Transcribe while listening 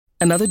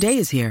Another day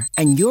is here,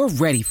 and you're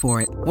ready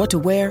for it. What to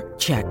wear?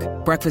 Check.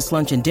 Breakfast,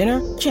 lunch, and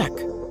dinner? Check.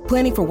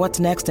 Planning for what's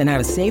next and how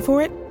to save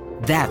for it?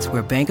 That's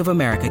where Bank of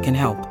America can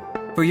help.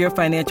 For your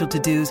financial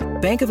to-dos,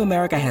 Bank of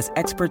America has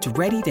experts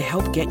ready to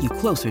help get you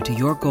closer to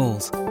your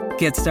goals.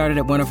 Get started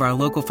at one of our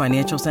local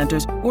financial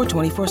centers or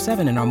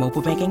 24/7 in our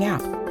mobile banking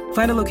app.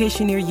 Find a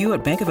location near you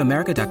at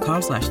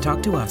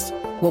bankofamerica.com/talktous.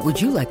 What would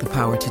you like the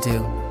power to do?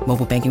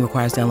 Mobile banking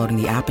requires downloading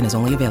the app and is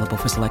only available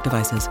for select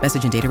devices.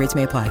 Message and data rates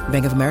may apply.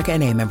 Bank of America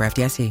N.A., member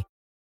FDIC.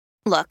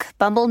 Look,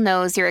 Bumble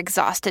knows you're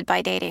exhausted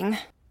by dating.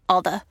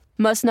 All the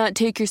must not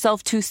take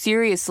yourself too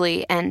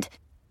seriously and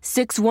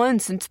 6'1"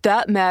 since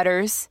that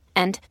matters.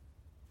 And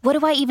what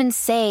do I even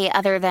say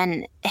other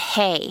than,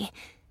 hey?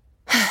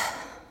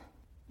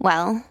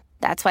 Well,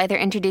 that's why they're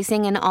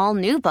introducing an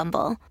all-new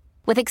Bumble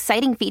with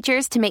exciting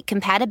features to make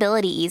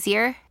compatibility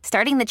easier,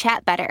 starting the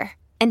chat better,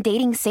 and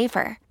dating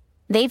safer.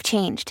 They've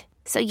changed,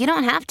 so you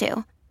don't have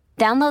to.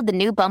 Download the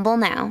new Bumble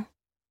now.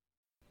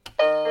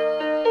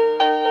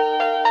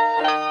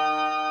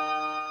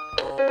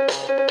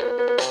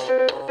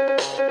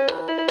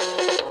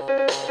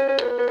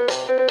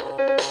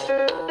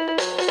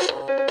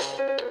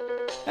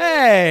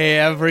 Hey,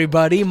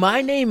 everybody.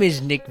 My name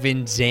is Nick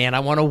Vinzan. I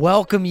want to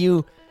welcome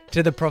you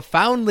to the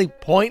Profoundly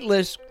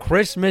Pointless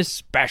Christmas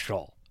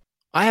Special.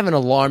 I have an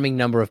alarming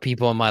number of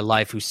people in my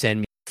life who send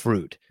me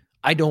fruit.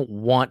 I don't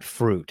want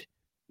fruit.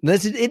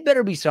 It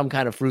better be some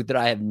kind of fruit that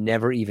I have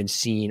never even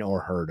seen or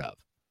heard of.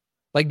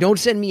 Like, don't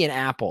send me an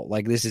apple.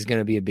 Like, this is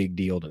going to be a big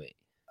deal to me.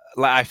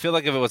 I feel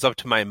like if it was up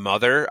to my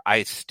mother,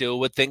 I still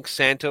would think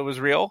Santa was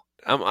real.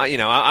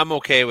 I'm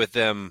okay with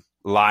them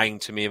lying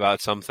to me about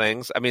some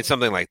things. I mean,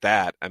 something like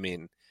that. I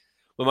mean,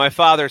 when my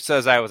father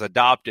says I was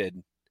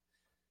adopted,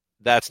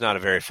 that's not a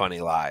very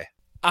funny lie.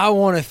 I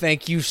want to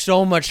thank you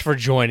so much for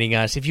joining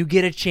us. If you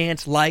get a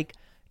chance, like,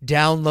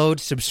 download,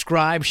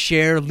 subscribe,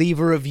 share, leave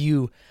a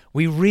review.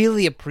 We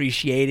really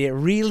appreciate it. It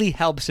really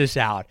helps us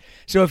out.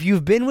 So if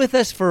you've been with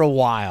us for a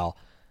while,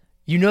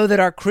 you know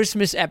that our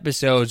Christmas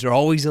episodes are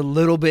always a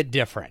little bit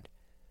different.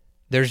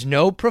 There's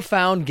no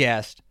profound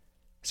guest,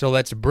 so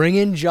let's bring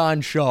in John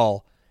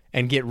Shull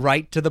and get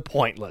right to the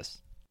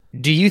pointless.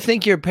 Do you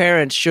think your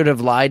parents should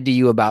have lied to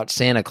you about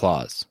Santa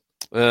Claus?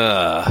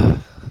 I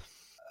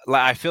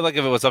feel like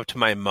if it was up to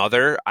my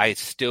mother, I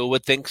still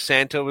would think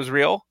Santa was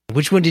real.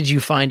 Which one did you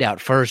find out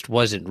first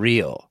wasn't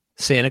real?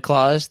 Santa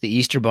Claus, the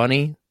Easter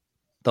Bunny,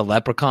 the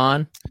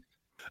leprechaun?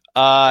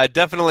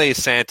 Definitely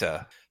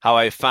Santa. How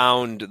I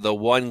found the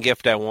one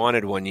gift I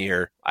wanted one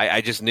year.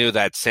 I just knew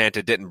that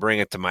Santa didn't bring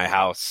it to my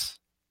house,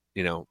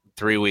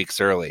 3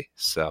 weeks early.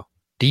 So,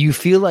 do you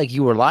feel like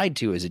you were lied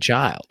to as a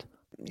child?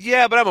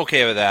 Yeah, but I'm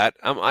okay with that.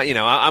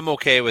 I'm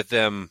okay with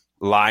them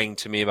lying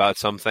to me about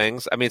some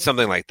things. I mean,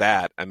 something like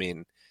that. I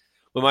mean,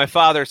 when my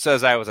father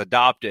says I was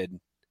adopted,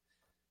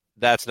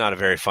 that's not a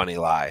very funny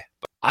lie.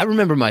 I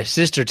remember my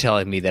sister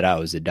telling me that I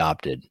was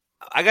adopted.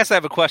 I guess I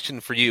have a question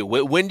for you.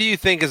 When do you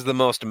think is the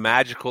most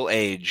magical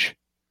age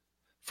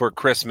for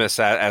Christmas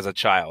as a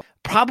child?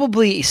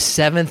 Probably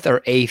 7th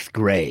or 8th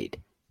grade.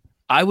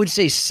 I would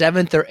say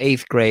 7th or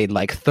 8th grade,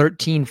 like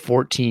 13,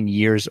 14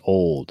 years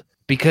old,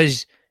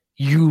 because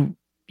you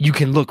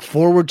can look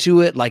forward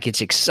to it, like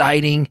it's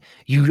exciting.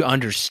 You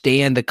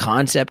understand the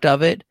concept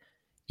of it.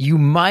 You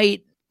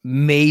might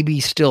maybe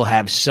still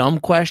have some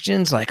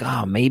questions like,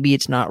 oh, maybe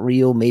it's not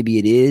real, maybe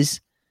it is.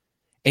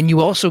 And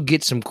you also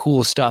get some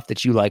cool stuff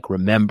that you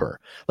remember.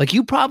 Like,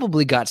 you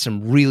probably got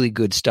some really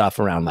good stuff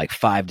around like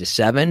 5 to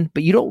 7,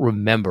 but you don't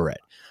remember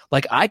it.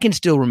 Like, I can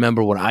still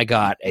remember when I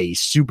got a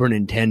Super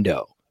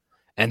Nintendo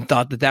and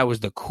thought that was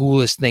the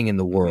coolest thing in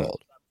the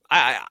world.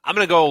 I'm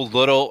going to go a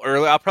little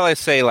early. I'll probably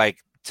say like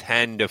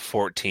 10 to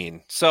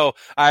 14. So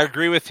I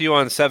agree with you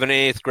on 7th and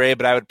 8th grade,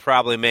 but I would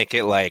probably make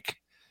it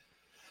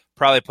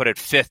probably put it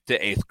 5th to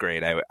 8th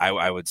grade,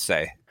 I would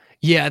say.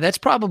 Yeah, that's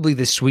probably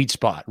the sweet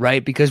spot,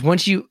 right? Because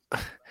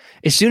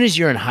as soon as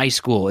you're in high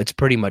school, it's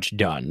pretty much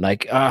done.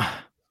 Like,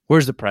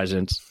 where's the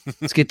presents?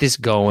 Let's get this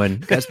going.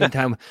 Gotta spend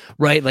time,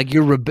 right? Like,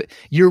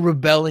 you're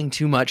rebelling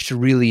too much to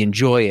really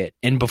enjoy it.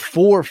 And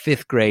before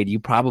 5th grade, you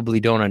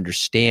probably don't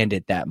understand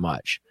it that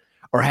much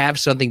or have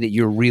something that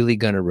you're really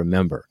going to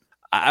remember.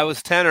 I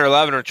was 10 or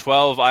 11 or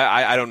 12.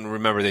 I don't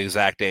remember the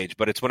exact age,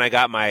 but it's when I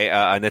got my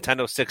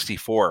Nintendo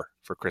 64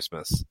 for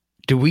Christmas.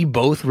 Do we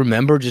both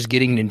remember just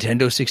getting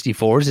Nintendo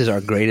 64s as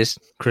our greatest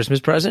Christmas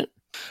present?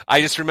 I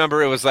just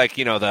remember it was like,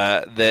 it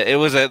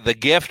was the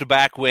gift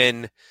back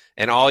when,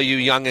 and all you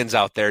youngins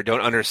out there don't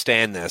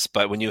understand this,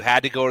 but when you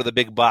had to go to the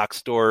big box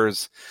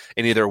stores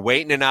and either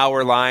wait in an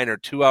hour line or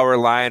 2-hour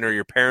line, or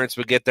your parents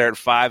would get there at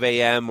 5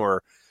 a.m.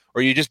 or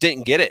you just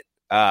didn't get it.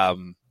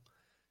 And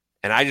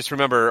I just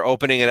remember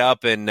opening it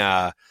up, and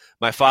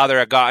my father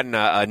had gotten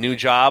a new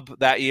job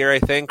that year, I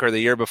think, or the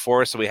year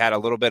before. So we had a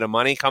little bit of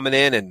money coming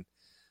in, and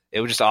it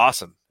was just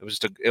awesome.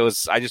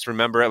 I just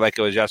remember it like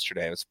it was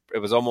yesterday. It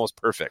was almost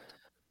perfect.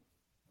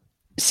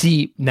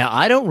 See, now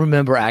I don't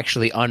remember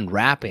actually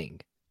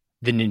unwrapping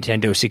the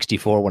Nintendo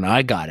 64 when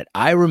I got it.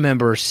 I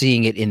remember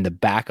seeing it in the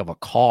back of a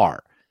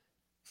car.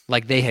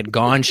 Like, they had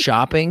gone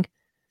shopping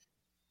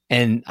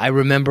And I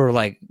remember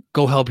like,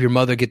 go help your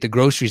mother get the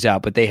groceries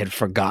out, but they had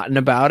forgotten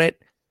about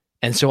it.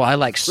 And so I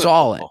like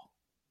saw it.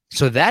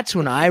 So that's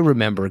when I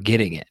remember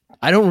getting it.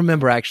 I don't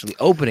remember actually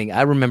opening it.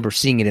 I remember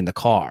seeing it in the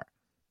car.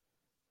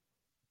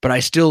 But I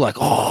still like,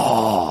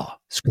 oh,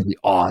 it's going to be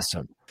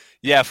awesome.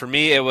 Yeah, for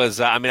me, it was,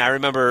 I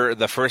remember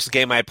the first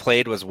game I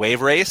played was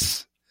Wave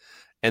Race.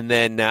 And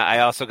then I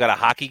also got a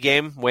hockey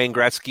game, Wayne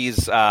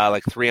Gretzky's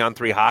like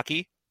 3-on-3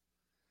 hockey.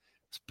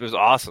 It was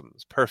awesome. It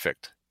was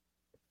perfect.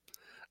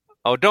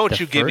 Oh, don't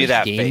you give me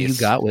that face.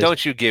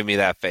 Don't you give me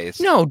that face.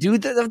 No,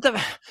 dude,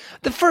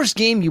 the first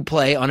game you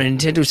play on a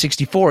Nintendo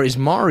 64 is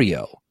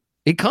Mario.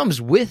 It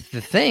comes with the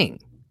thing,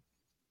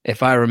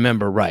 if I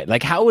remember right.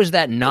 Like, how is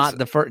that not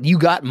the first? You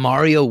got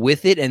Mario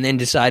with it and then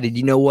decided,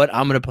 you know what,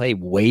 I'm going to play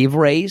Wave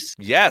Race?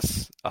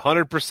 Yes,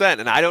 100%.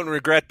 And I don't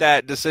regret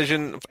that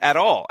decision at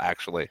all,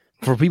 actually.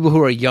 For people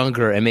who are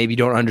younger and maybe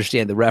don't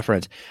understand the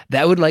reference,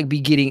 that would like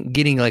be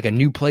getting like a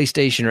new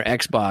PlayStation or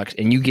Xbox,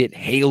 and you get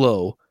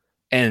Halo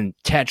and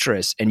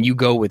Tetris, and you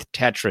go with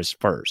Tetris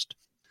first.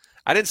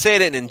 I didn't say I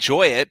didn't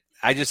enjoy it.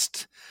 I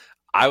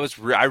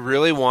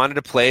really wanted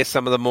to play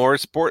some of the more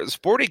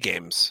sporty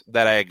games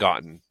that I had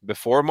gotten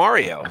before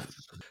Mario. All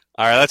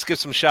right, let's give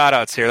some shout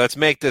outs here. Let's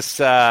make this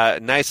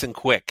nice and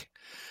quick.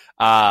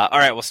 All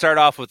right, we'll start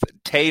off with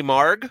Tay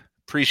Marg.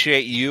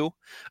 Appreciate you.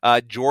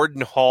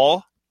 Jordan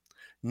Hall,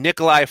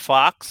 Nikolai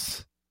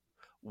Fox,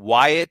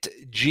 Wyatt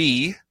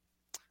G,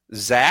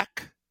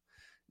 Zach,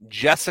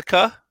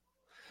 Jessica,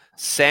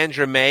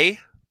 Sandra May,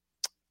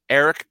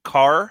 Eric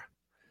Carr,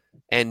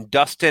 and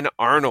Dustin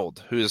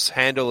Arnold, whose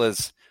handle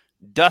is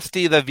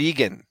Dusty the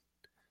Vegan.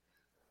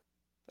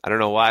 I don't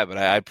know why, but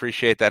I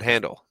appreciate that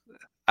handle.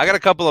 I got a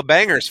couple of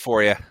bangers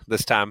for you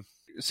this time.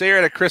 So you're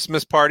at a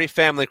Christmas party,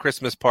 family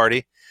Christmas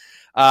party.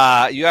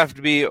 You have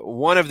to be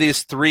one of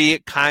these three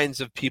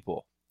kinds of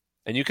people.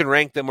 And you can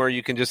rank them, or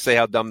you can just say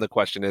how dumb the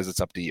question is. It's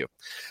up to you.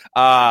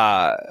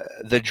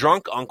 The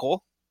drunk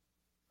uncle,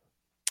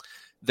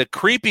 the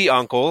creepy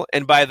uncle,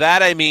 and by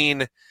that I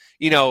mean,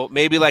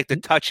 maybe like the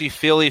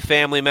touchy-feely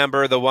family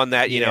member, the one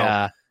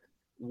that,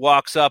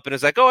 walks up and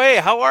is like, oh, hey,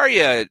 how are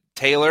you,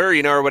 Taylor,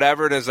 or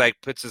whatever, and is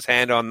like, puts his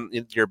hand on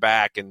your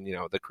back, and,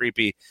 the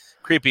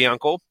creepy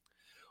uncle.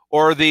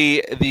 Or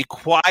the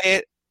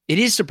quiet. It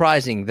is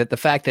surprising that the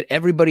fact that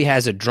everybody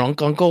has a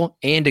drunk uncle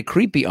and a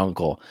creepy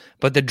uncle,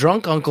 but the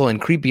drunk uncle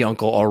and creepy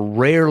uncle are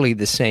rarely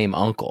the same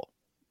uncle.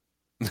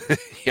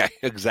 Yeah,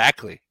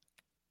 exactly.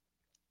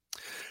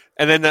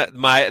 And then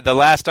the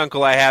last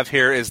uncle I have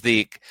here is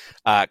the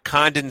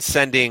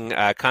condescending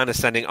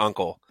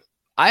uncle.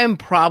 I am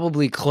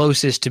probably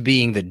closest to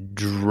being the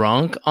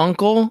drunk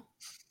uncle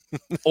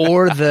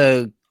or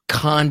the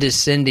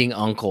condescending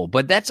uncle,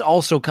 but that's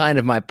also kind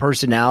of my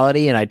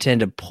personality, and I tend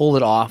to pull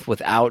it off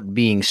without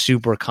being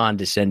super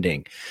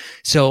condescending.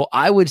 So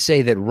I would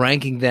say that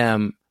ranking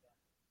them,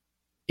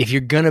 if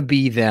you're going to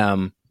be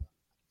them,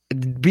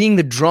 being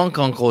the drunk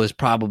uncle is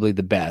probably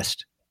the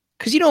best,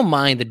 because you don't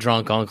mind the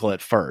drunk uncle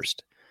at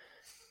first,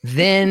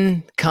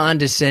 then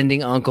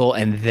condescending uncle,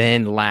 and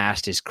then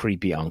last is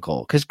creepy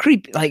uncle, because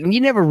you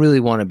never really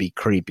want to be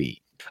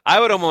creepy. I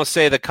would almost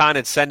say the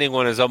condescending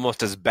one is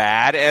almost as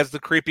bad as the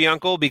creepy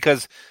uncle,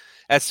 because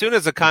as soon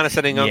as the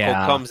condescending uncle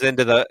comes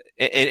into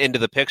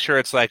the picture,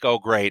 it's like, oh,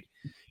 great,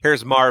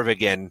 here's Marv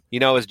again.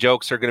 His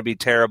jokes are going to be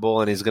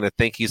terrible, and he's going to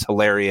think he's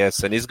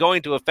hilarious, and he's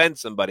going to offend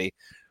somebody,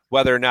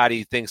 whether or not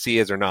he thinks he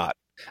is or not.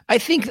 I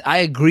think I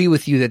agree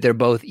with you that they're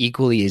both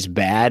equally as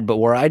bad, but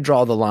where I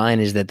draw the line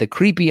is that the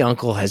creepy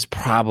uncle has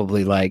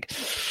probably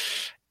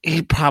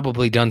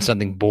done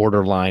something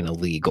borderline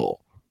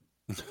illegal.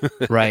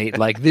 Right?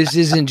 Like, this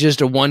isn't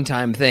just a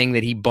one-time thing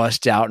that he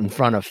busts out in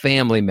front of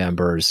family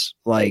members.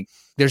 Like,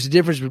 there's a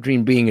difference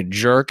between being a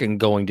jerk and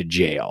going to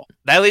jail.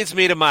 That leads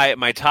me to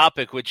my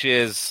topic, which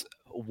is,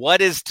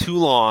 what is too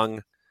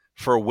long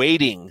for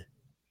waiting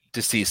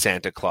to see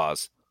Santa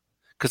Claus?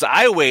 Because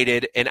I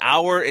waited an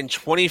hour and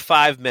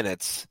 25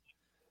 minutes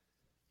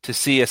to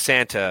see a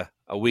Santa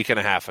a week and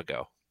a half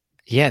ago.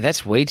 Yeah,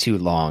 that's way too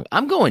long.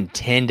 I'm going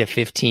 10 to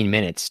 15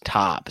 minutes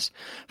tops.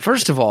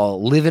 First of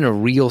all, live in a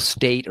real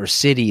state or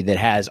city that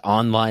has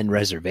online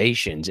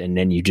reservations, and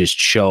then you just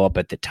show up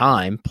at the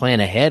time, plan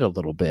ahead a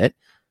little bit.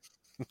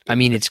 I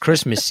mean, it's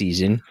Christmas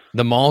season.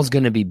 The mall's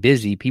going to be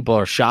busy. People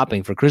are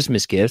shopping for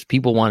Christmas gifts.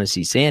 People want to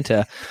see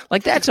Santa.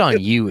 Like, that's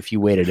on you if you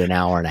waited an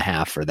hour and a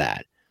half for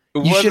that.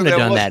 You shouldn't have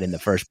done that in the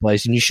first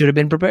place, and you should have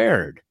been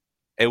prepared.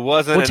 It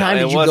wasn't. What time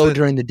did you go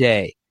during the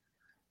day?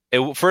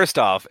 First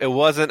off, it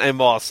wasn't a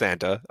mall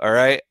Santa, all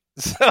right?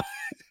 So,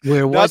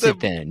 where was it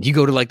then? You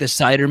go to like the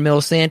cider mill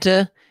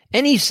Santa?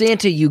 Any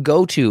Santa you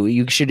go to,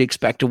 you should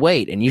expect to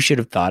wait, and you should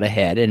have thought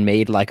ahead and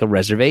made like a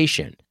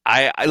reservation.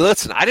 I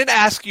listen, I didn't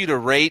ask you to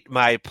rate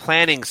my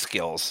planning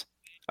skills,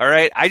 all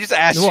right? I just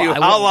asked you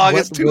how long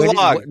is too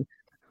long.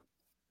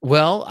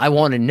 Well, I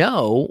want to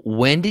know,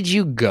 when did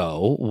you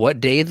go, what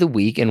day of the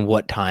week, and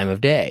what time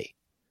of day?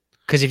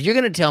 Because if you're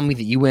going to tell me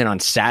that you went on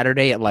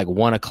Saturday at like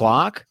 1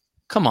 o'clock,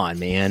 come on,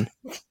 man.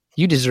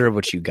 You deserve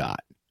what you got.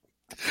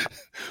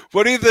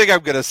 What do you think I'm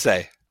going to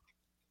say?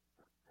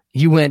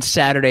 You went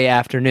Saturday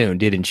afternoon,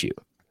 didn't you?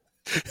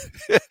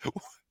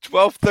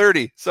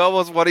 12:30. So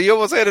you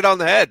almost hit it on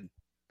the head.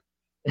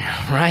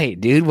 Right,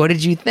 dude. What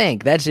did you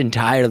think? That's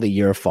entirely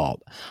your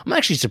fault. I'm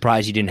actually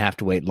surprised you didn't have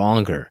to wait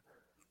longer.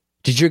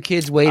 Did your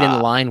kids wait in the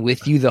line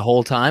with you the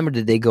whole time, or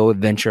did they go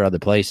adventure other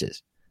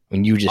places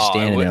when you were just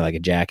standing there like a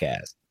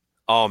jackass?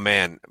 Oh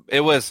man,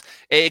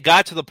 it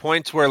got to the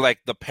point where like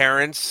the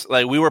parents,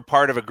 like we were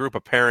part of a group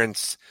of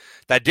parents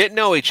that didn't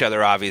know each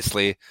other,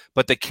 obviously,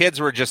 but the kids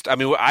were just, I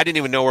mean, I didn't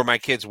even know where my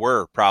kids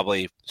were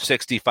probably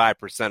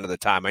 65% of the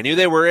time. I knew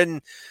they were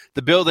in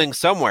the building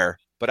somewhere,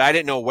 but I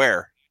didn't know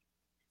where.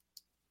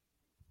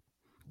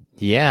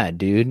 Yeah,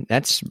 dude.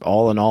 That's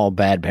all in all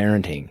bad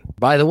parenting.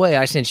 By the way,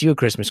 I sent you a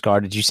Christmas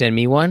card. Did you send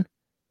me one?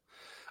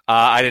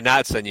 I did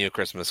not send you a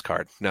Christmas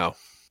card. No.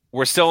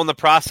 We're still in the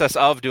process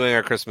of doing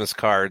our Christmas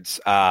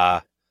cards.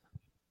 It's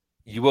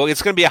going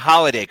to be a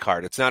holiday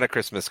card. It's not a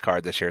Christmas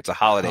card this year. It's a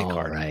holiday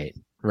card.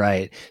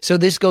 Right. So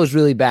this goes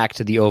really back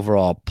to the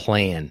overall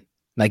plan.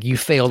 Like you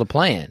failed a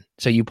plan,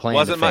 so you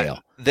plan to fail.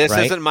 This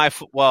right? isn't my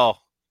well.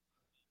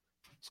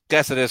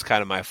 Guess it is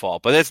kind of my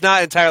fault, but it's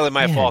not entirely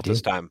my fault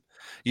this time.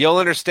 You'll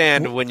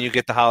understand when you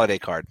get the holiday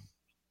card.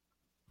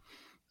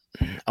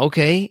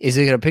 Okay. Is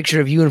it a picture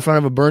of you in front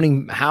of a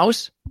burning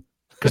house?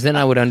 Because then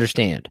I would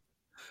understand.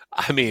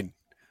 I mean,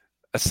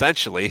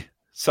 essentially,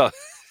 so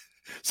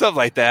something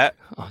like that.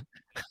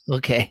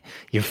 Okay.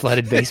 Your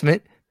flooded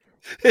basement?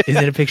 Is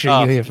it a picture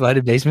of you in your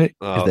flooded basement?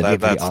 Oh,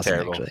 that's awesome,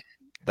 terrible. Actually.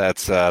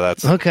 That's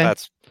okay.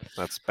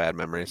 That's bad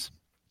memories.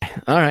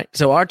 All right.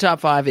 So our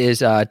top 5 is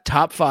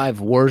top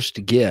 5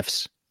 worst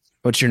gifts.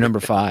 What's your number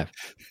 5?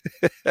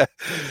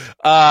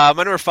 My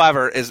number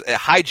 5 is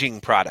hygiene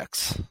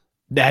products.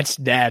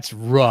 That's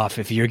rough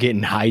if you're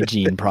getting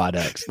hygiene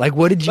products. Like,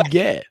 what did you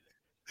get?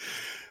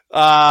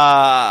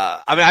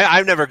 I mean,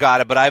 I've never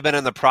got it, but I've been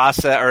in the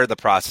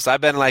process.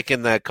 I've been like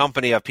in the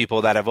company of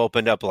people that have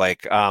opened up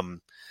like a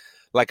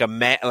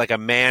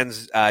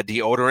man's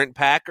deodorant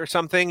pack or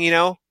something, you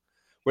know,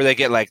 where they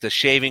get like the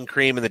shaving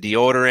cream and the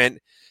deodorant.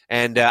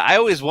 And I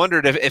always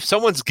wondered if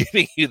someone's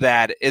giving you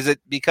that, is it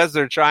because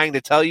they're trying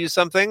to tell you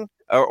something,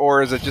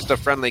 or is it just a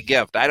friendly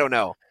gift? I don't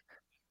know.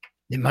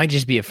 It might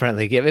just be a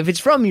friendly gift. If it's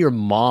from your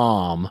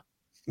mom,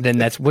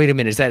 then wait a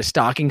minute, is that a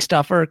stocking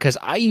stuffer? Because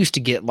I used to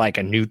get like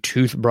a new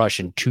toothbrush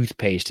and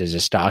toothpaste as a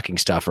stocking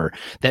stuffer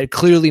that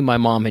clearly my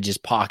mom had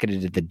just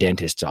pocketed at the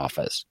dentist's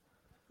office.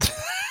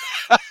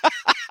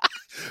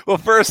 Well,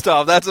 first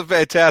off, that's a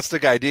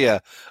fantastic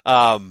idea.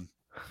 Good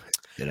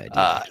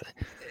idea.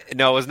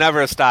 No, it was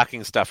never a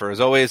stocking stuffer. It was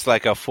always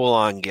like a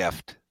full-on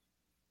gift.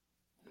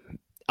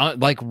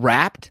 Like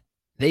wrapped?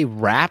 They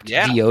wrapped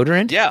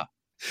deodorant? Yeah.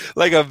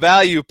 Like a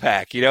value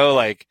pack, you know,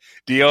 like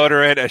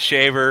deodorant, a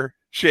shaver,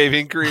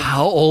 shaving cream.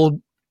 How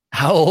old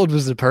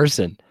was the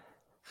person?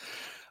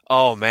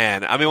 Oh,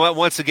 man. I mean,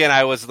 once again,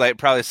 I was like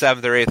probably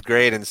 7th or 8th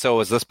grade, and so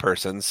was this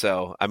person.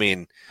 So, I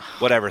mean,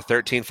 whatever,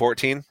 13,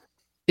 14?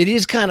 It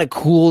is kind of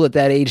cool at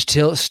that age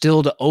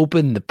still to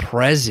open the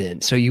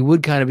present. So you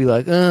would kind of be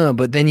like,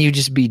 but then you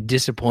just be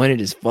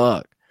disappointed as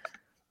fuck.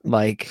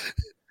 Like,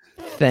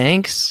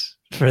 thanks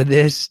for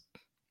this.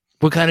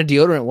 What kind of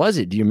deodorant was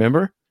it? Do you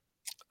remember?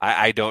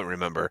 I don't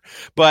remember.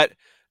 But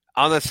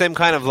on the same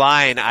kind of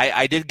line,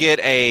 I did get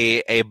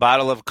a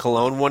bottle of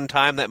cologne one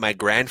time that my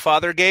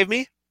grandfather gave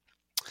me.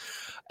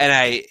 And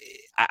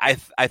I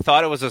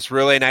thought it was this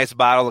really nice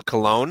bottle of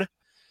cologne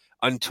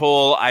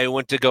until I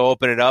went to go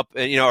open it up,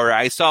 and, or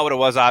I saw what it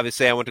was.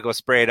 Obviously, I went to go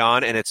spray it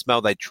on, and it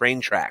smelled like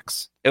train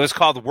tracks. It was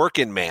called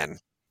Working Man.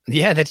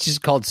 Yeah, that's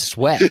just called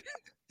sweat.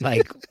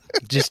 Like,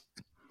 just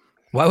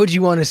why would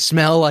you want to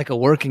smell like a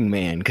working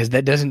man? Because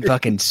that doesn't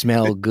fucking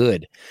smell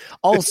good.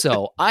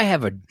 Also, I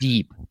have a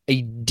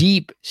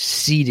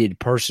deep-seated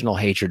personal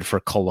hatred for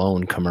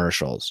cologne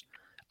commercials.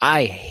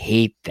 I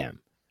hate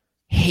them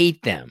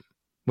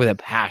with a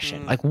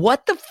passion. Like,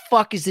 what the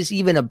fuck is this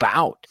even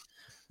about?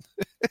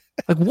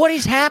 Like, what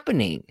is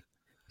happening?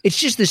 It's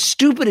just the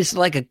stupidest,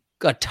 like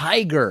a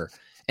tiger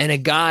and a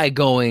guy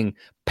going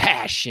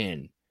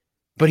passion,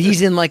 but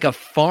he's in like a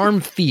farm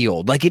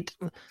field. Like it.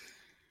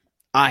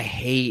 I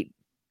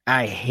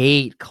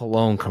hate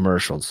cologne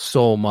commercials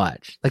so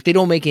much. Like, they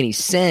don't make any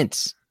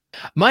sense.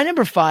 My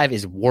number 5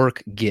 is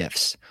work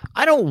gifts.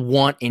 I don't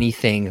want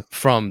anything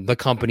from the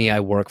company I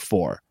work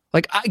for.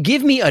 Like,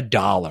 give me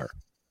 $1.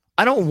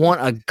 I don't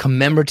want a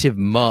commemorative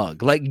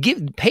mug. Like,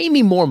 pay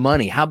me more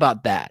money. How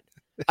about that?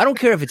 I don't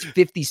care if it's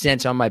 50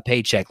 cents on my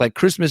paycheck, like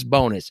Christmas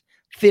bonus,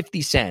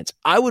 50 cents.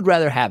 I would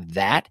rather have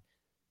that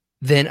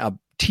than a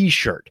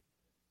t-shirt.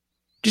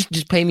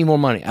 Just pay me more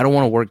money. I don't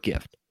want a work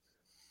gift.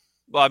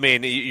 Well, I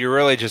mean, you're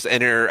really just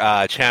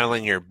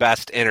channeling your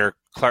best inner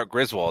Clark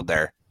Griswold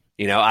there.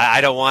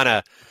 I don't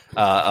want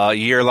a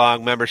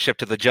year-long membership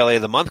to the Jelly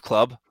of the Month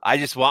Club. I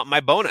just want my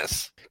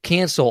bonus.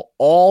 Cancel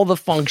all the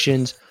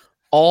functions,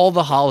 all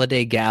the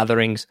holiday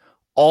gatherings,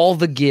 all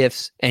the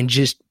gifts, and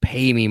just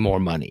pay me more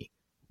money.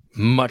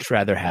 Much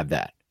rather have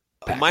that.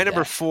 My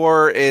number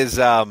 4 is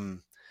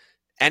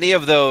any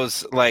of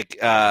those like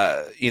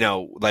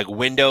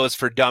Windows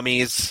for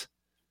Dummies,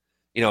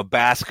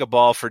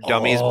 basketball for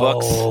dummies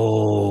books.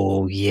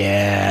 Oh,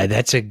 yeah,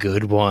 that's a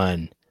good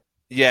one.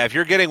 Yeah, if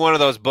you're getting one of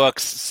those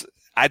books,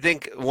 I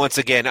think once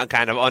again,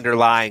 kind of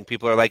underlying,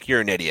 people are like,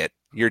 "You're an idiot.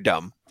 You're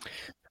dumb."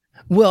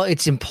 Well,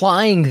 it's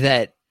implying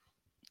that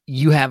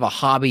you have a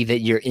hobby that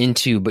you're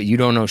into, but you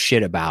don't know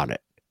shit about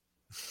it.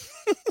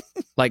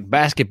 Like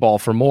basketball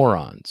for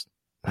morons.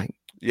 Like,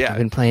 Yeah. I've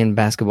been playing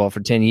basketball for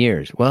 10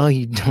 years. Well,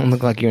 you don't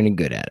look like you're any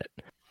good at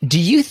it. Do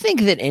you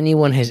think that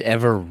anyone has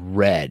ever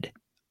read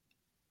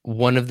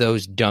one of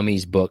those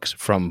dummies books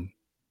from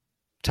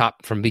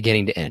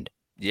beginning to end?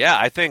 Yeah,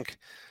 I think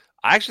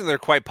actually they're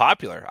quite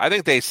popular. I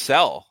think they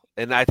sell,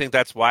 and I think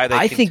that's why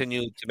they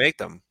continue to make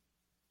them.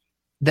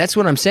 That's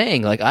what I'm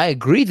saying. Like, I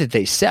agree that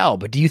they sell,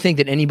 but do you think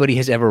that anybody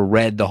has ever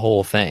read the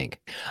whole thing?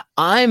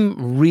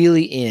 I'm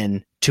really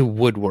into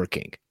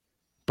woodworking,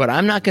 but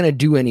I'm not going to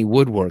do any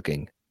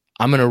woodworking.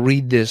 I'm going to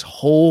read this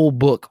whole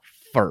book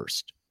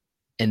first,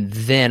 and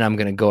then I'm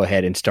going to go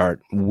ahead and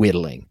start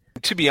whittling.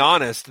 To be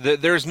honest,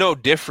 there's no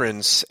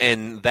difference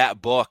in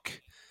that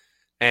book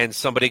and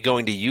somebody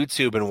going to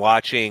YouTube and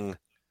watching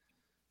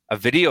a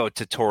video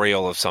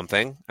tutorial of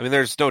something. I mean,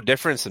 there's no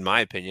difference in my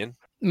opinion.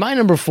 My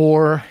number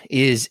 4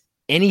 is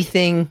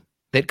anything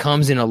that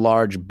comes in a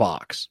large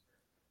box.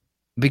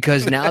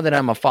 Because now that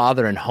I'm a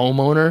father and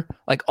homeowner,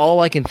 like all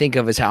I can think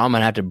of is how I'm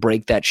going to have to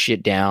break that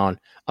shit down.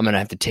 I'm going to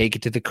have to take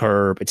it to the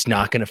curb. It's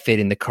not going to fit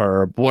in the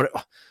curb.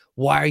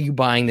 Why are you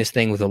buying this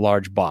thing with a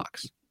large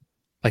box?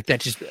 Like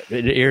it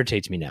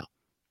irritates me now.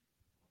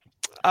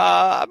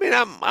 I mean,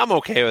 I'm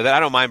okay with it. I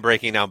don't mind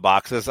breaking down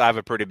boxes. I have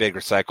a pretty big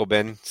recycle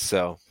bin,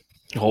 so.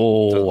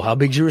 Oh, how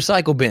big's your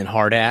recycle bin,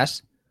 hard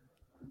ass?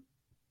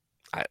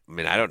 I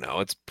mean, I don't know.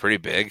 It's pretty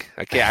big.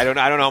 I don't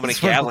know how many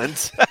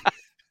gallons.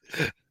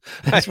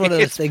 That's one of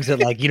those things that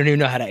like you don't even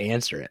know how to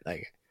answer it.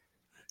 Like,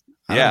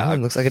 it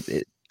looks like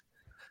it.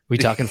 We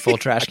talking full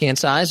trash can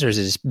size, or is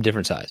it just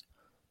different size?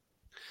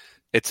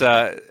 It's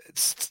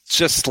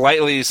just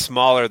slightly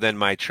smaller than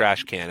my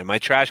trash can, and my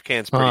trash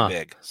can's pretty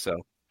big.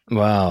 So,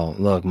 wow,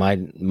 look, my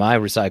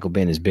recycle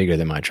bin is bigger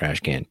than my trash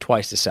can,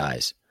 twice the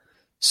size.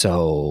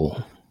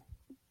 So,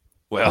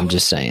 well, I'm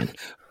just saying.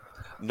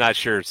 I'm not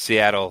sure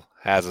Seattle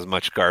has as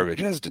much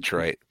garbage as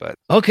Detroit, but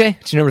okay,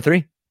 it's number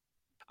 3.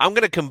 I'm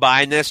going to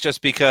combine this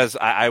just because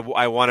I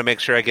want to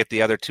make sure I get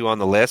the other 2 on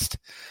the list.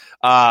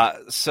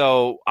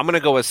 So I'm going to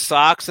go with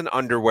socks and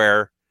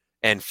underwear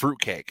and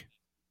fruitcake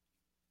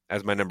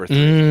as my number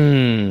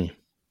 3.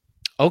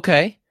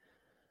 Okay.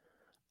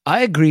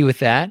 I agree with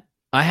that.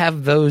 I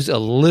have those a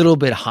little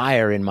bit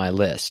higher in my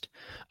list.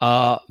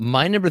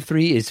 My number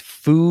 3 is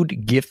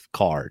food gift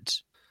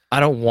cards. I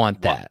don't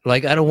want that. What?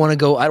 Like, I don't want a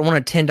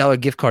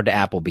 $10 gift card to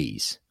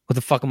Applebee's. What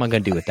the fuck am I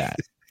going to do with that?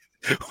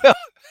 Well,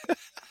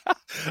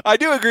 I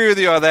do agree with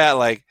you on that.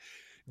 Like,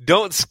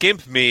 don't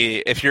skimp me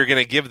if you're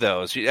going to give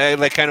those.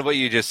 Like kind of what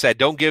you just said.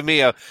 Don't give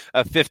me a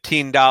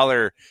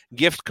 $15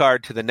 gift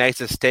card to the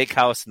nicest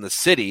steakhouse in the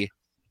city.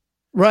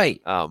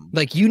 Right.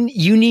 Like you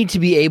need to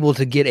be able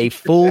to get a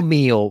full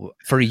meal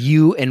for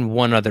you and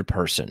one other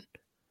person.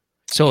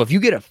 So if you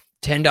get a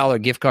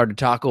 $10 gift card to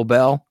Taco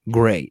Bell,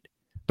 great.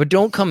 But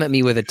don't come at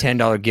me with a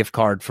 $10 gift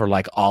card for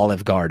like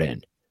Olive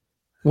Garden.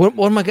 What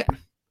am I going to...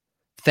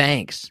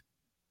 Thanks.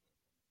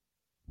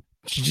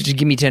 Just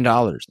give me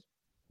 $10.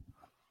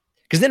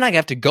 Because then I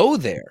have to go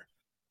there.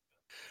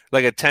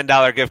 Like a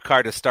 $10 gift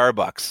card to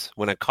Starbucks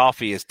when a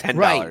coffee is $10.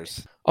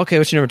 Right. Okay,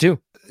 what's your number 2?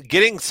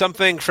 Getting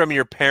something from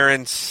your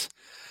parents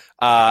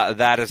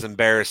that is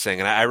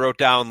embarrassing. And I wrote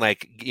down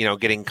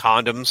getting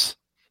condoms.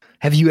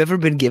 Have you ever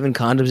been given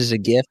condoms as a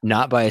gift,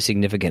 not by a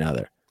significant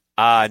other?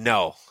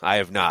 No, I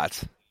have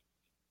not.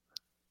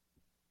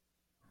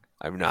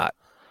 I'm not.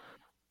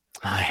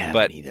 I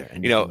haven't either.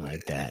 Anything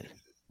like that.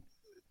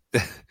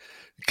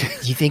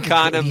 You think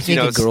condoms? You think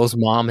a girl's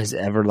mom has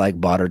ever like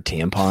bought her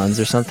tampons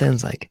or something?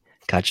 It's like,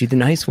 got you the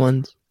nice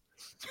ones.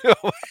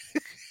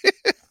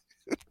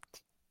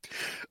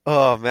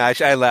 Oh man,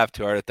 I laughed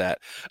too hard at that.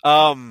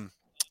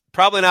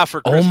 Probably not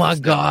for Christmas. Oh my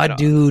god,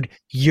 dude,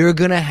 you're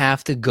gonna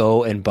have to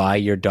go and buy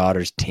your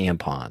daughter's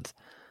tampons.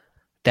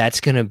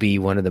 That's gonna be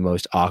one of the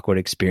most awkward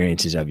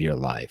experiences of your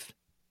life.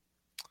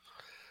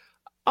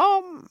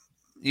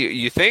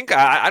 You think?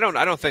 I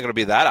don't think it'll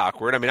be that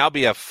awkward. I mean, I'll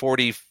be a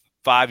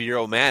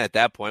 45-year-old man at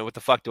that point. What the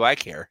fuck do I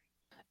care?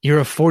 You're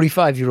a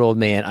 45-year-old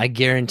man. I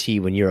guarantee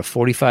when you're a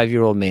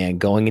 45-year-old man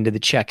going into the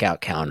checkout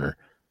counter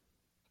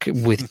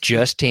with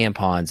just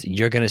tampons,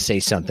 you're going to say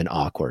something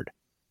awkward.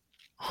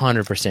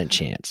 100%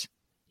 chance.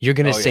 You're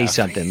going to say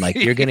something like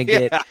you're going to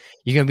get,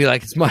 you're going to be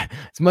like, it's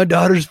my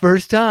daughter's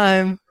first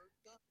time.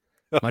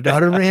 My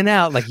daughter ran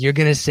out. Like you're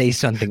going to say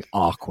something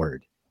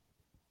awkward.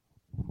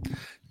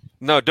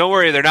 No, don't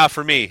worry. They're not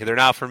for me. They're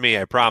not for me.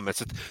 I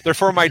promise. They're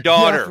for my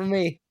daughter. Not for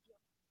me.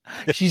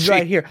 She's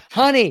right here.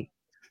 Honey,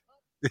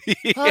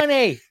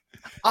 honey,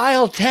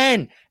 aisle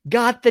 10,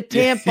 got the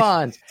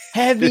tampons,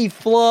 heavy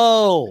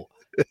flow.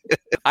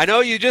 I know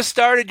you just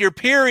started your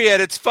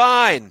period. It's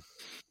fine.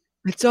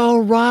 It's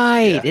all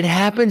right. Yeah. It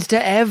happens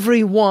to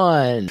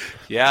everyone.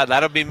 Yeah,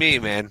 that'll be me,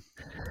 man.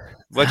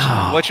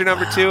 What's your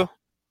number 2?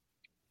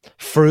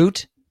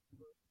 Fruit.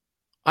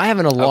 I have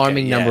an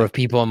alarming yeah. number of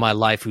people in my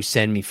life who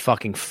send me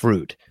fucking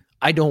fruit.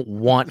 I don't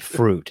want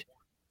fruit.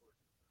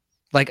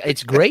 Like,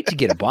 it's great to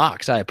get a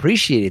box. I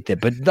appreciate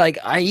it. But, like,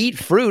 I eat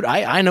fruit.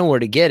 I know where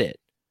to get it.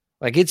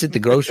 Like, it's at the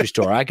grocery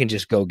store. I can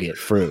just go get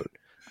fruit.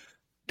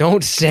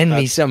 Don't send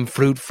me some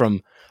fruit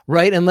from,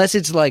 right? Unless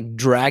it's, like,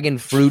 dragon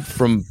fruit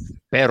from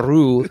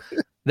Peru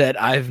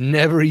that I've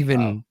never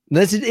even,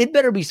 it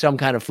better be some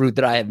kind of fruit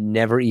that I have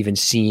never even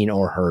seen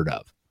or heard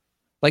of.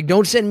 Like,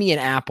 don't send me an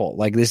apple.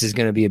 Like, this is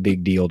going to be a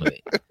big deal to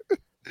me.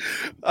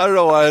 I don't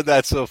know why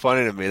that's so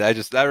funny to me.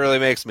 That really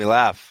makes me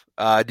laugh.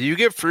 Do you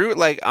get fruit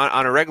like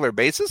on a regular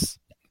basis?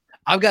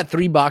 I've got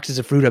 3 boxes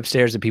of fruit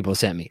upstairs that people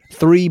sent me.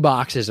 3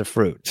 boxes of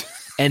fruit.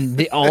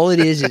 And all it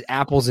is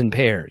apples and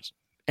pears.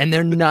 And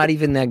they're not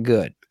even that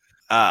good.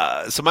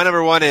 So my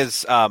number one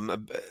is,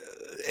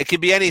 it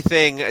could be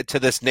anything to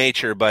this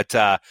nature, but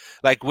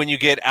like when you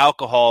get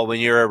alcohol when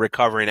you're a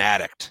recovering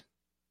addict.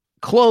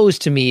 Clothes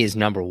to me is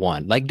number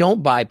one. Like,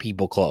 don't buy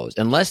people clothes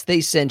unless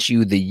they sent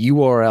you the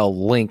URL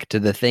link to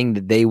the thing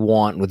that they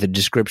want with a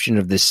description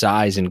of the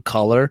size and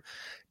color.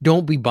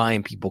 Don't be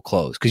buying people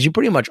clothes because you're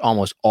pretty much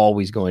almost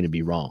always going to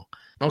be wrong.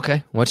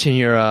 Okay, what's in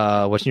your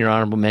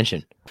honorable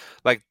mention?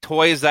 Like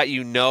toys that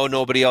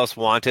nobody else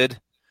wanted.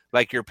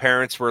 Like your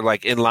parents were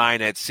like in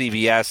line at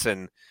CVS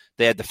and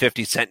they had the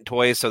 50-cent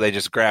toys, so they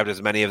just grabbed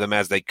as many of them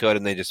as they could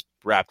and they just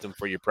wrapped them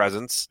for your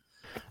presents.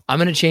 I'm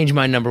going to change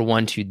my number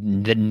one to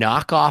the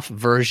knockoff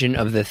version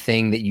of the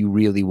thing that you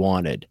really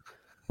wanted.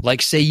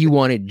 Like, say you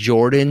wanted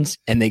Jordans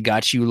and they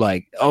got you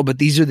like, oh, but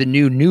these are the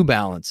New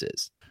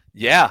Balances.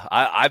 Yeah,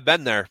 I've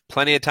been there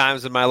plenty of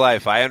times in my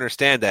life. I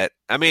understand that.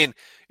 I mean,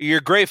 you're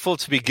grateful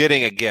to be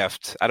getting a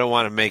gift. I don't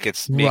want to make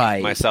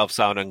myself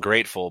sound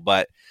ungrateful,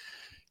 but,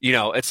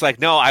 it's like,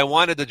 no, I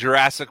wanted the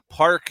Jurassic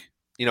Park,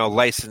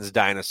 licensed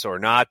dinosaur,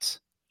 not,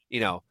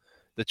 the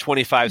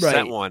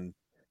 25-cent one,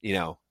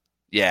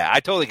 Yeah, I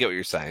totally get what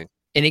you're saying.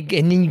 And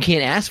then you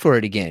can't ask for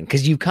it again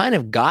because you've kind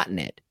of gotten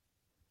it.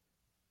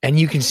 And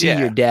you can see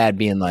your dad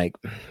being like,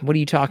 what are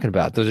you talking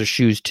about? Those are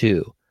shoes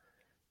too.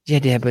 Yeah,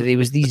 Dad, but it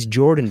was these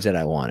Jordans that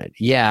I wanted.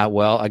 Yeah,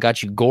 well, I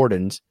got you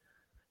Gordons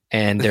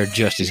and they're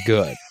just as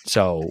good.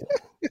 So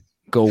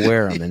go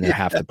wear them and they're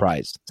half the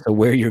price. So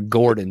wear your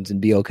Gordons and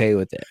be okay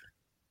with it.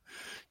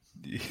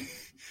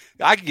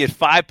 I could get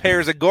 5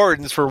 pairs of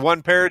Gordons for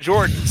 1 pair of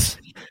Jordans.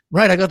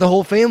 Right, I got the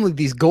whole family with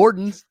these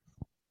Gordons.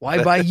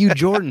 Why buy you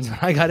Jordans?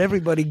 I got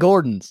everybody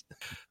Gordons.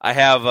 I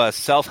have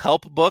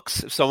self-help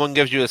books. If someone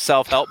gives you a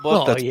self-help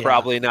book, that's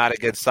probably not a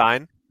good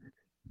sign.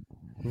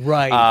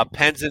 Right.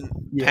 Pens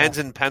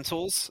and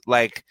pencils,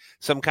 like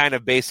some kind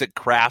of basic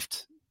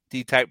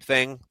crafty type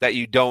thing that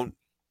you don't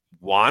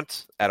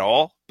want at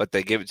all, but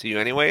they give it to you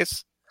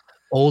anyways.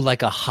 Oh,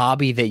 like a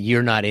hobby that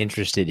you're not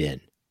interested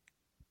in.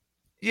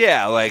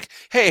 Yeah, like,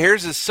 hey,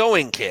 here's a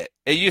sewing kit.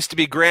 It used to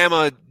be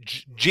Grandma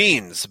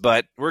Jeans,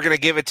 but we're going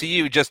to give it to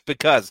you just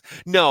because.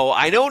 No,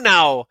 I know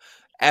now,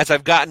 as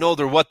I've gotten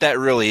older, what that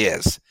really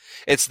is.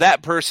 It's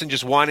that person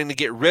just wanting to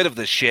get rid of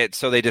the shit,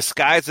 so they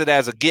disguise it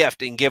as a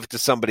gift and give it to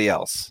somebody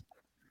else.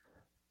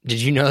 Did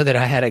you know that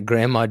I had a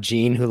Grandma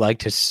Jean who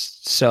liked to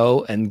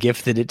sew and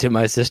gifted it to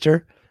my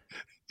sister?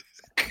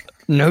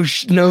 No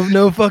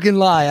fucking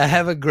lie. I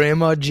have a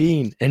Grandma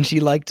Jean, and she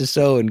liked to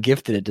sew and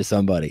gifted it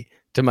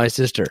to my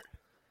sister.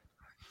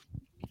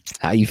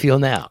 How you feel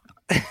now?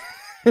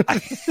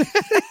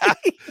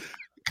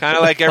 Kind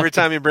of like every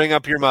time you bring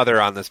up your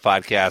mother on this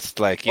podcast,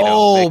 like,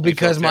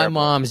 because my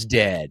mom's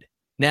dead.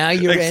 Now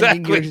you're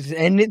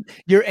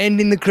you're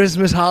ending the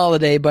Christmas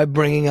holiday by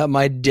bringing up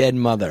my dead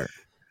mother.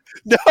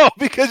 No,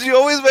 because you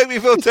always make me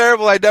feel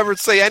terrible. I never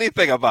say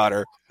anything about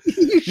her.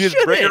 You just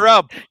bring her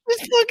up.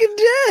 She's fucking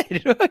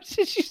dead.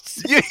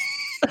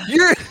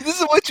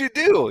 This is what you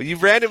do.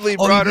 You've randomly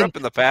brought her up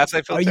in the past.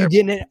 I feel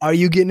terrible. Are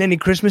you getting any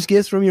Christmas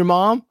gifts from your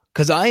mom?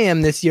 Because I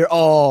am this year.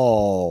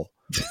 Oh,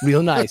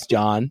 real nice,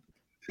 John.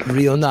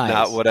 Real nice.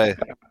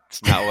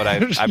 It's not what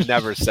I've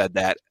never said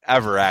that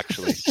ever,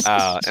 actually.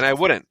 And I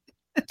wouldn't.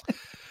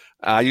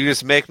 You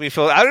just make me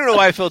feel, I don't know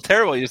why I feel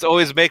terrible. You just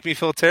always make me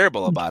feel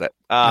terrible about it.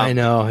 I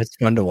know. It's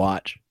fun to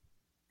watch.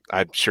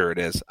 I'm sure it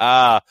is.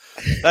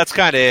 That's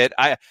kind of it.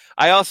 I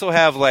also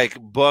have like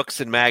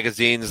books and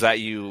magazines that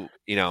you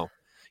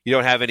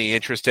don't have any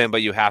interest in,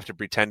 but you have to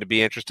pretend to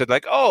be interested.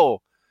 Like,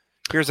 oh,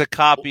 here's a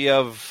copy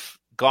of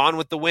Gone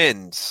with the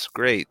Wind.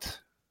 Great.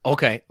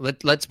 Okay,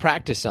 let's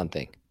practice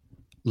something.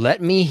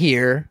 Let me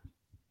hear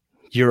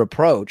your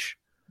approach.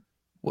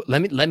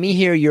 Let me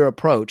hear your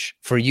approach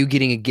for you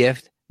getting a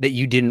gift that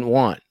you didn't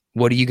want.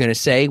 What are you going to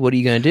say? What are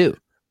you going to do?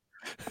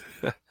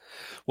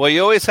 Well,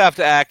 you always have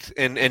to act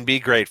and be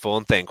grateful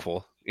and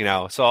thankful,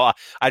 So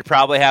I'd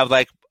probably have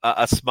like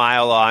a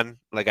smile on,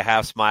 like a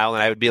half smile,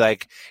 and I would be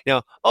like,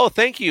 oh,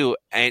 thank you,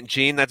 Aunt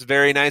Jean. That's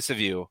very nice of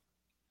you.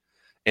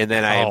 And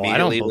then I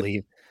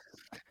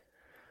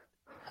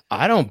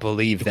don't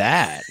believe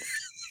that.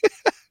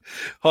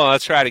 Hold on,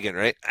 let's try it again,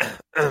 right?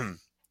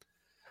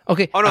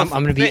 Okay, I'm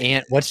going to be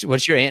Aunt.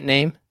 What's your aunt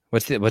name?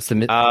 What's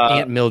the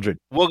Aunt Mildred?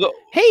 We'll go.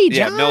 Hey,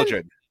 John. Yeah,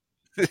 Mildred.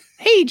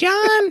 Hey,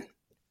 John.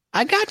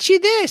 I got you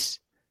this.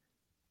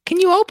 Can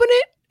you open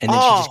it? And then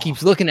she just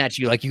keeps looking at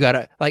you like you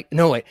gotta, like,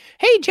 no, wait.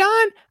 Hey,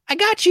 John, I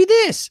got you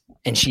this.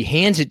 And she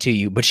hands it to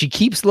you, but she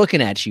keeps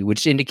looking at you,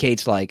 which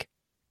indicates like,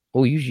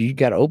 oh, you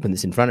got to open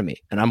this in front of me.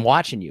 And I'm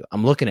watching you.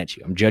 I'm looking at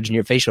you. I'm judging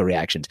your facial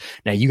reactions.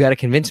 Now you got to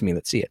convince me.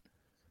 Let's see it.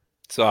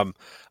 So I'm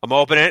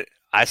opening it.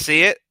 I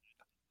see it.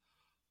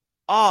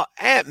 Oh,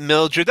 Aunt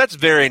Mildred, that's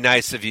very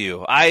nice of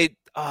you.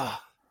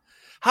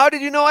 How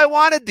did you know I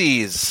wanted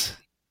these?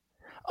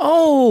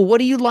 Oh, what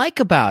do you like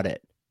about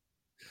it?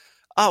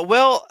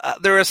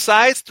 They're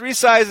three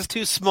sizes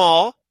too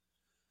small.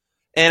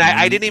 And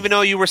I didn't even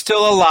know you were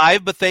still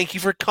alive, but thank you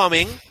for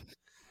coming.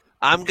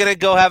 I'm going to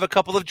go have a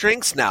couple of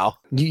drinks now.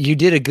 You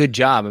did a good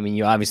job. I mean,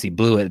 you obviously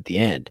blew it at the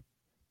end,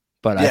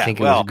 but I think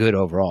it was good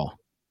overall.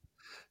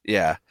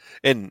 Yeah.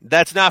 And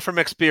that's not from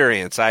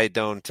experience. I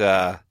don't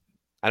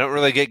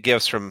really get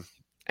gifts from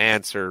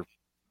aunts or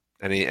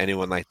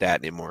anyone like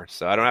that anymore.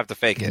 So I don't have to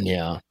fake it.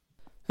 Yeah.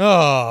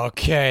 Oh,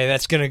 okay.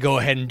 That's going to go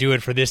ahead and do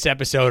it for this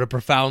episode of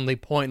Profoundly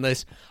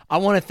Pointless. I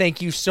want to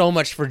thank you so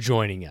much for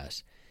joining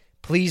us.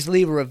 Please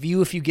leave a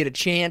review if you get a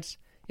chance.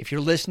 If you're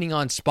listening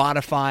on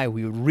Spotify,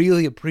 we would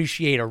really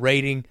appreciate a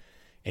rating.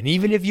 And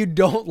even if you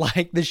don't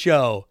like the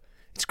show,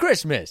 it's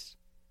Christmas.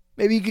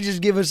 Maybe you could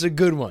just give us a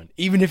good one,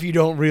 even if you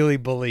don't really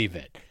believe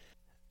it.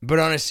 But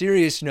on a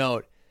serious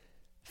note,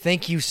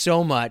 thank you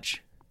so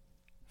much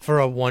for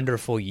a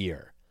wonderful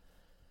year.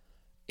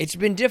 It's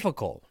been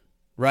difficult,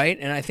 right?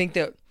 And I think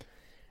that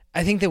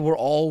we're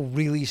all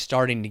really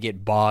starting to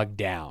get bogged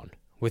down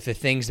with the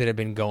things that have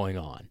been going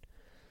on.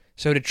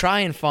 So to try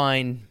and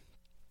find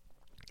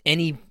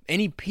any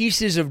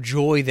pieces of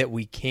joy that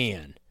we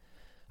can,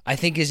 I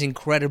think is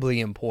incredibly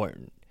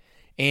important.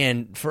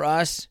 And for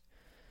us,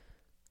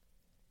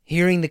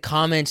 hearing the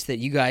comments that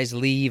you guys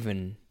leave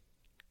and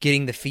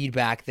getting the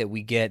feedback that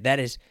we get, that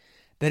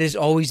has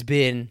always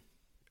been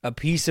a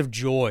piece of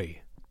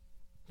joy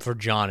for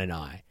John and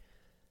I.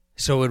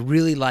 So I'd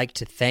really like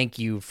to thank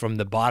you from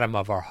the bottom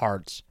of our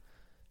hearts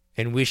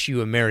and wish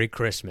you a Merry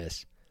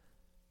Christmas.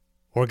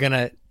 We're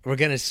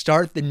gonna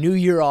start the new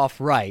year off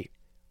right.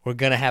 We're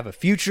gonna have a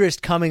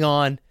futurist coming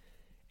on,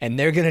 and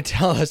they're gonna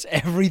tell us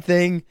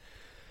everything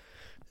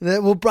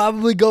that will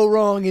probably go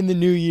wrong in the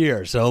new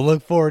year. So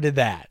look forward to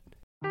that.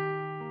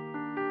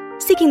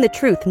 Seeking the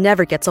truth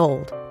never gets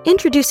old.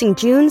 Introducing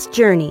June's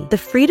Journey, the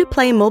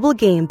free-to-play mobile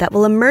game that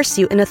will immerse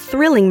you in a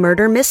thrilling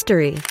murder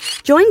mystery.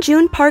 Join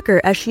June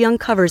Parker as she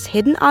uncovers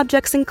hidden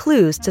objects and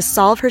clues to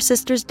solve her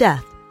sister's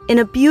death in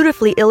a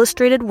beautifully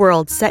illustrated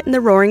world set in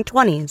the Roaring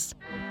 '20s.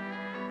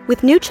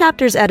 With new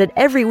chapters added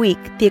every week,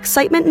 the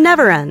excitement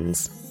never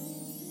ends.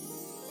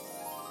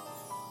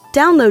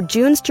 Download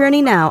June's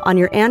Journey now on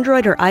your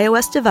Android or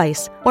iOS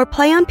device, or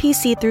play on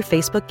PC through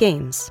Facebook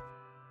Games.